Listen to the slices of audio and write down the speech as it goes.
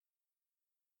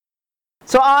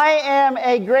So I am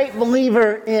a great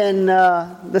believer in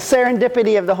the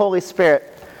serendipity of the Holy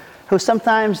Spirit, who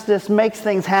sometimes just makes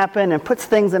things happen and puts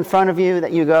things in front of you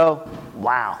that you go,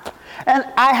 wow. And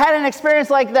I had an experience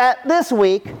like that this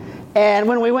week, and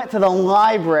when we went to the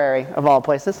library, of all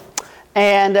places,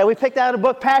 and we picked out a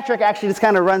book. Patrick actually just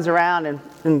kind of runs around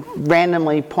and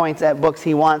randomly points at books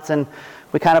he wants, and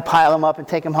we kind of pile them up and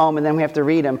take them home, and then we have to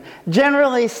read them.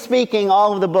 Generally speaking,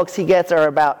 all of the books he gets are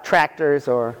about tractors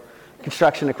or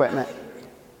construction equipment.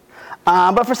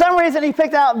 But for some reason, he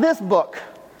picked out this book.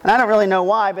 And I don't really know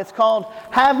why, but it's called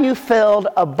Have You Filled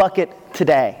a Bucket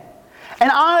Today? And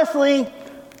honestly,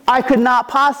 I could not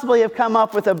possibly have come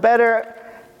up with a better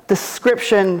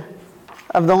description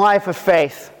of the life of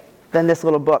faith than this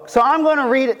little book. So I'm going to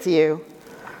read it to you.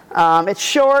 It's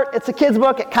short, it's a kid's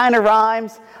book, it kind of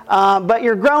rhymes, but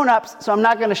you're grown-ups, so I'm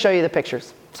not going to show you the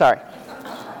pictures. Sorry.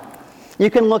 You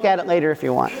can look at it later if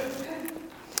you want.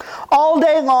 All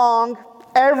day long,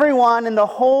 everyone in the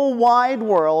whole wide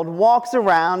world walks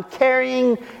around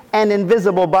carrying an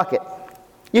invisible bucket.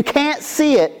 You can't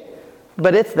see it,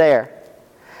 but it's there.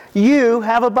 You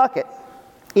have a bucket.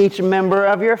 Each member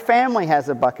of your family has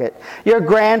a bucket. Your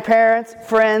grandparents,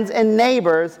 friends, and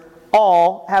neighbors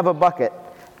all have a bucket.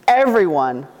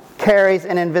 Everyone carries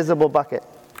an invisible bucket.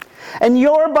 And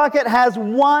your bucket has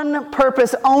one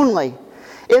purpose only.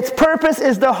 Its purpose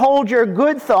is to hold your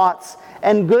good thoughts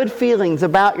and good feelings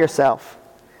about yourself.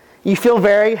 You feel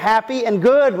very happy and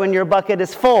good when your bucket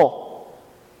is full.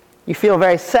 You feel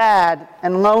very sad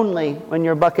and lonely when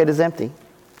your bucket is empty.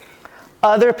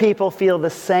 Other people feel the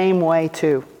same way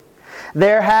too.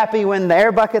 They're happy when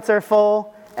their buckets are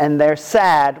full, and they're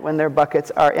sad when their buckets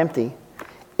are empty.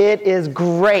 It is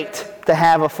great to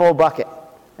have a full bucket,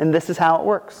 and this is how it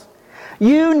works.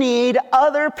 You need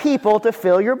other people to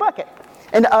fill your bucket,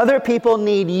 and other people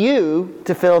need you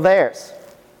to fill theirs.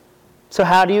 So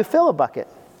how do you fill a bucket?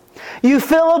 You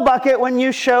fill a bucket when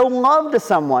you show love to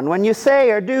someone, when you say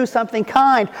or do something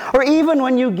kind, or even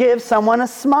when you give someone a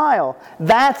smile.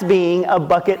 That's being a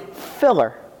bucket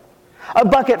filler. A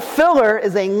bucket filler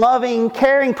is a loving,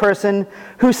 caring person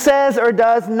who says or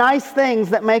does nice things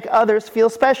that make others feel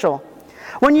special.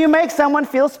 When you make someone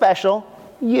feel special,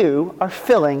 you are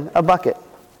filling a bucket.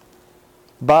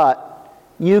 But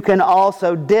you can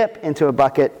also dip into a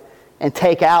bucket and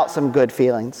take out some good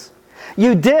feelings.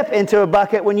 You dip into a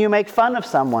bucket when you make fun of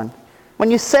someone, when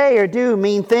you say or do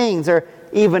mean things, or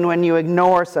even when you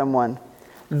ignore someone.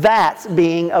 That's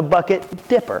being a bucket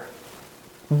dipper.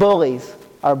 Bullies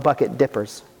are bucket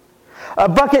dippers. A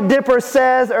bucket dipper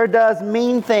says or does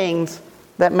mean things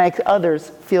that make others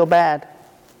feel bad.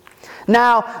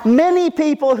 Now, many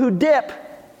people who dip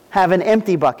have an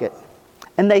empty bucket,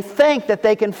 and they think that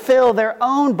they can fill their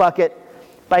own bucket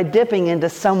by dipping into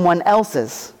someone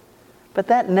else's. But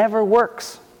that never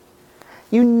works.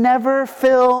 You never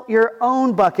fill your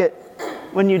own bucket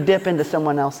when you dip into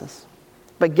someone else's.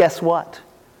 But guess what?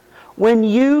 When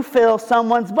you fill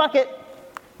someone's bucket,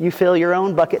 you fill your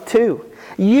own bucket too.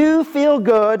 You feel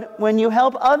good when you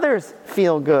help others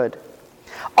feel good.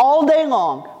 All day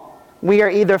long, we are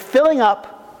either filling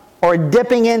up or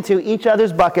dipping into each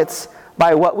other's buckets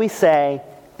by what we say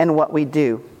and what we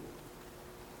do.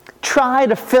 Try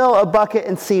to fill a bucket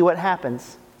and see what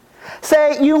happens.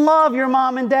 Say you love your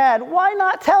mom and dad. Why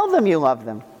not tell them you love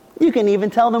them? You can even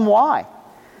tell them why.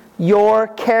 Your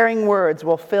caring words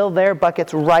will fill their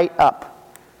buckets right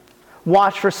up.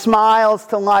 Watch for smiles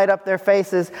to light up their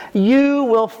faces. You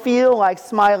will feel like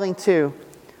smiling too.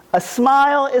 A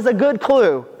smile is a good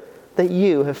clue that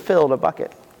you have filled a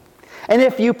bucket. And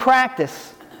if you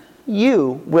practice,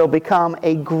 you will become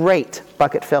a great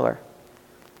bucket filler.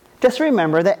 Just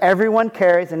remember that everyone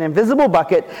carries an invisible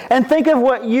bucket, and think of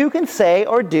what you can say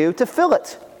or do to fill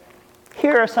it.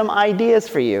 Here are some ideas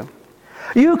for you.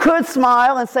 You could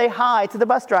smile and say hi to the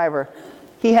bus driver.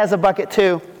 He has a bucket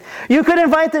too. You could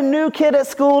invite the new kid at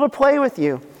school to play with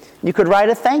you. You could write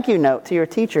a thank you note to your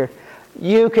teacher.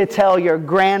 You could tell your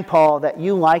grandpa that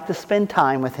you like to spend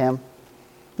time with him.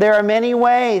 There are many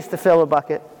ways to fill a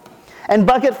bucket. And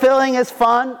bucket filling is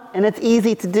fun, and it's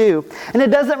easy to do. And it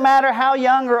doesn't matter how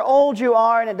young or old you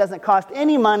are, and it doesn't cost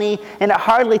any money, and it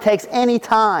hardly takes any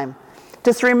time.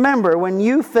 Just remember, when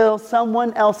you fill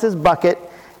someone else's bucket,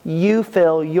 you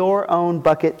fill your own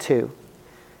bucket too.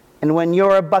 And when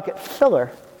you're a bucket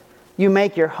filler, you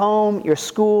make your home, your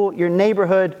school, your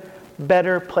neighborhood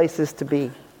better places to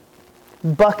be.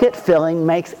 Bucket filling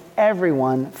makes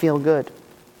everyone feel good.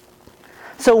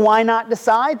 So why not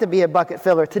decide to be a bucket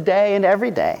filler today and every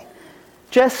day?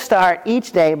 Just start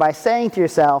each day by saying to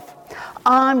yourself,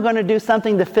 I'm going to do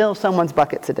something to fill someone's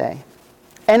bucket today.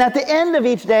 And at the end of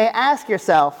each day, ask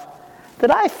yourself, Did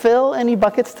I fill any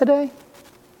buckets today?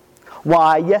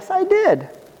 Why, yes, I did.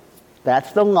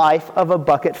 That's the life of a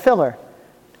bucket filler.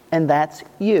 And that's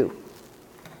you.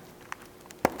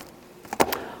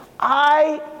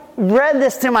 I read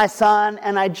this to my son,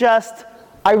 and I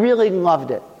really loved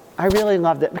it. I really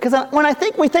loved it. Because when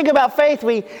we think about faith,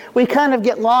 we kind of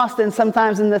get lost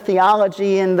sometimes in the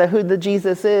theology and who the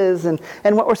Jesus is and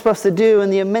what we're supposed to do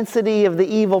and the immensity of the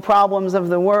evil problems of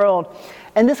the world.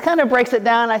 And this kind of breaks it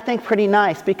down, I think, pretty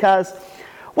nice, because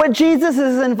what Jesus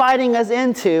is inviting us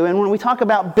into, and when we talk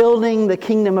about building the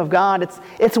kingdom of God,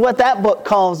 it's what that book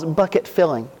calls bucket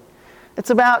filling.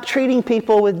 It's about treating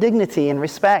people with dignity and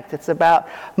respect. It's about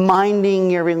minding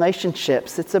your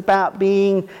relationships. It's about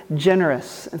being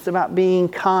generous. It's about being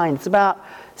kind. It's about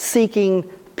seeking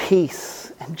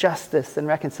peace and justice and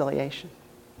reconciliation.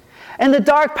 And the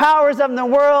dark powers of the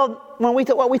world,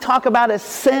 what we talk about as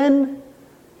sin,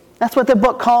 that's what the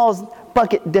book calls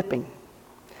bucket dipping.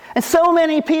 And so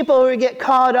many people who get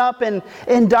caught up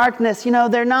in darkness,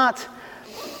 they're not...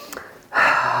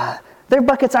 Their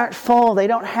buckets aren't full. They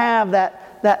don't have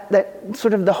that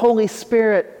sort of the Holy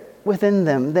Spirit within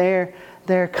them. They're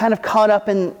kind of caught up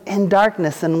in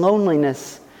darkness and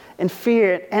loneliness and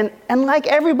fear. And like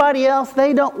everybody else,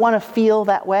 they don't want to feel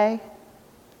that way.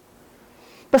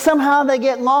 But somehow they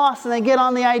get lost and they get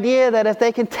on the idea that if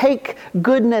they can take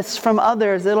goodness from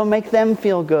others, it'll make them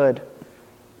feel good.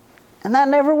 And that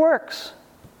never works.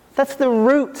 That's the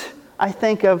root, I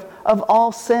think, of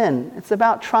all sin. It's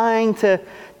about trying to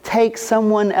take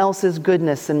someone else's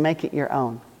goodness and make it your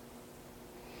own.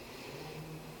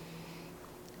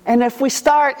 And if we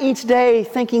start each day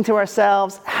thinking to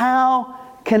ourselves, how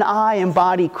can I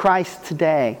embody Christ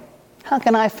today? How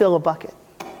can I fill a bucket?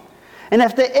 And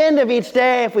at the end of each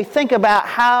day, if we think about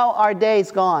how our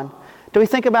day's gone, do we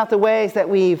think about the ways that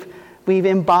we've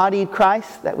embodied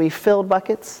Christ, that we've filled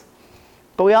buckets?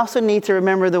 But we also need to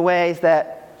remember the ways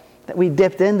that we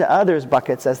dipped into others'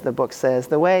 buckets, as the book says,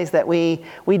 the ways that we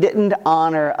didn't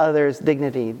honor others'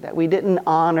 dignity, that we didn't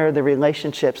honor the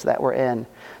relationships that we're in,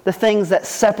 the things that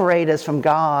separate us from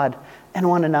God and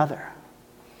one another.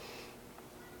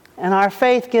 And our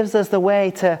faith gives us the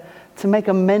way to make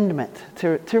amendment,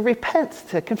 to repent,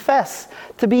 to confess,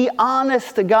 to be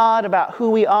honest to God about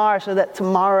who we are so that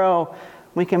tomorrow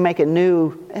we can make a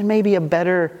new and maybe a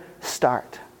better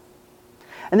start.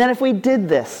 And then if we did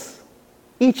this,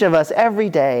 each of us, every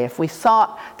day, if we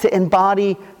sought to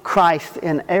embody Christ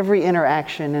in every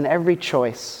interaction, in every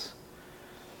choice,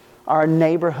 our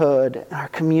neighborhood, our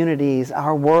communities,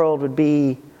 our world would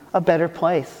be a better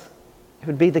place. It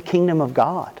would be the kingdom of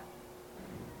God.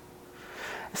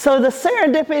 So the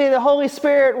serendipity of the Holy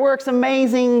Spirit works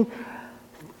amazing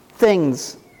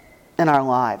things in our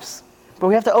lives. But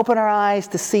we have to open our eyes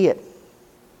to see it.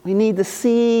 We need to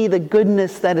see the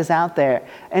goodness that is out there,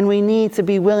 and we need to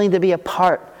be willing to be a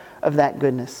part of that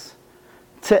goodness.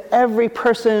 To every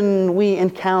person we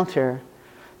encounter,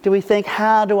 do we think,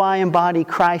 how do I embody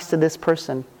Christ to this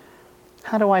person?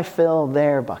 How do I fill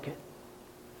their bucket?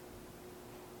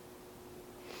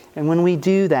 And when we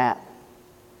do that,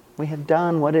 we have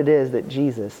done what it is that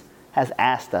Jesus has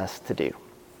asked us to do.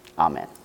 Amen.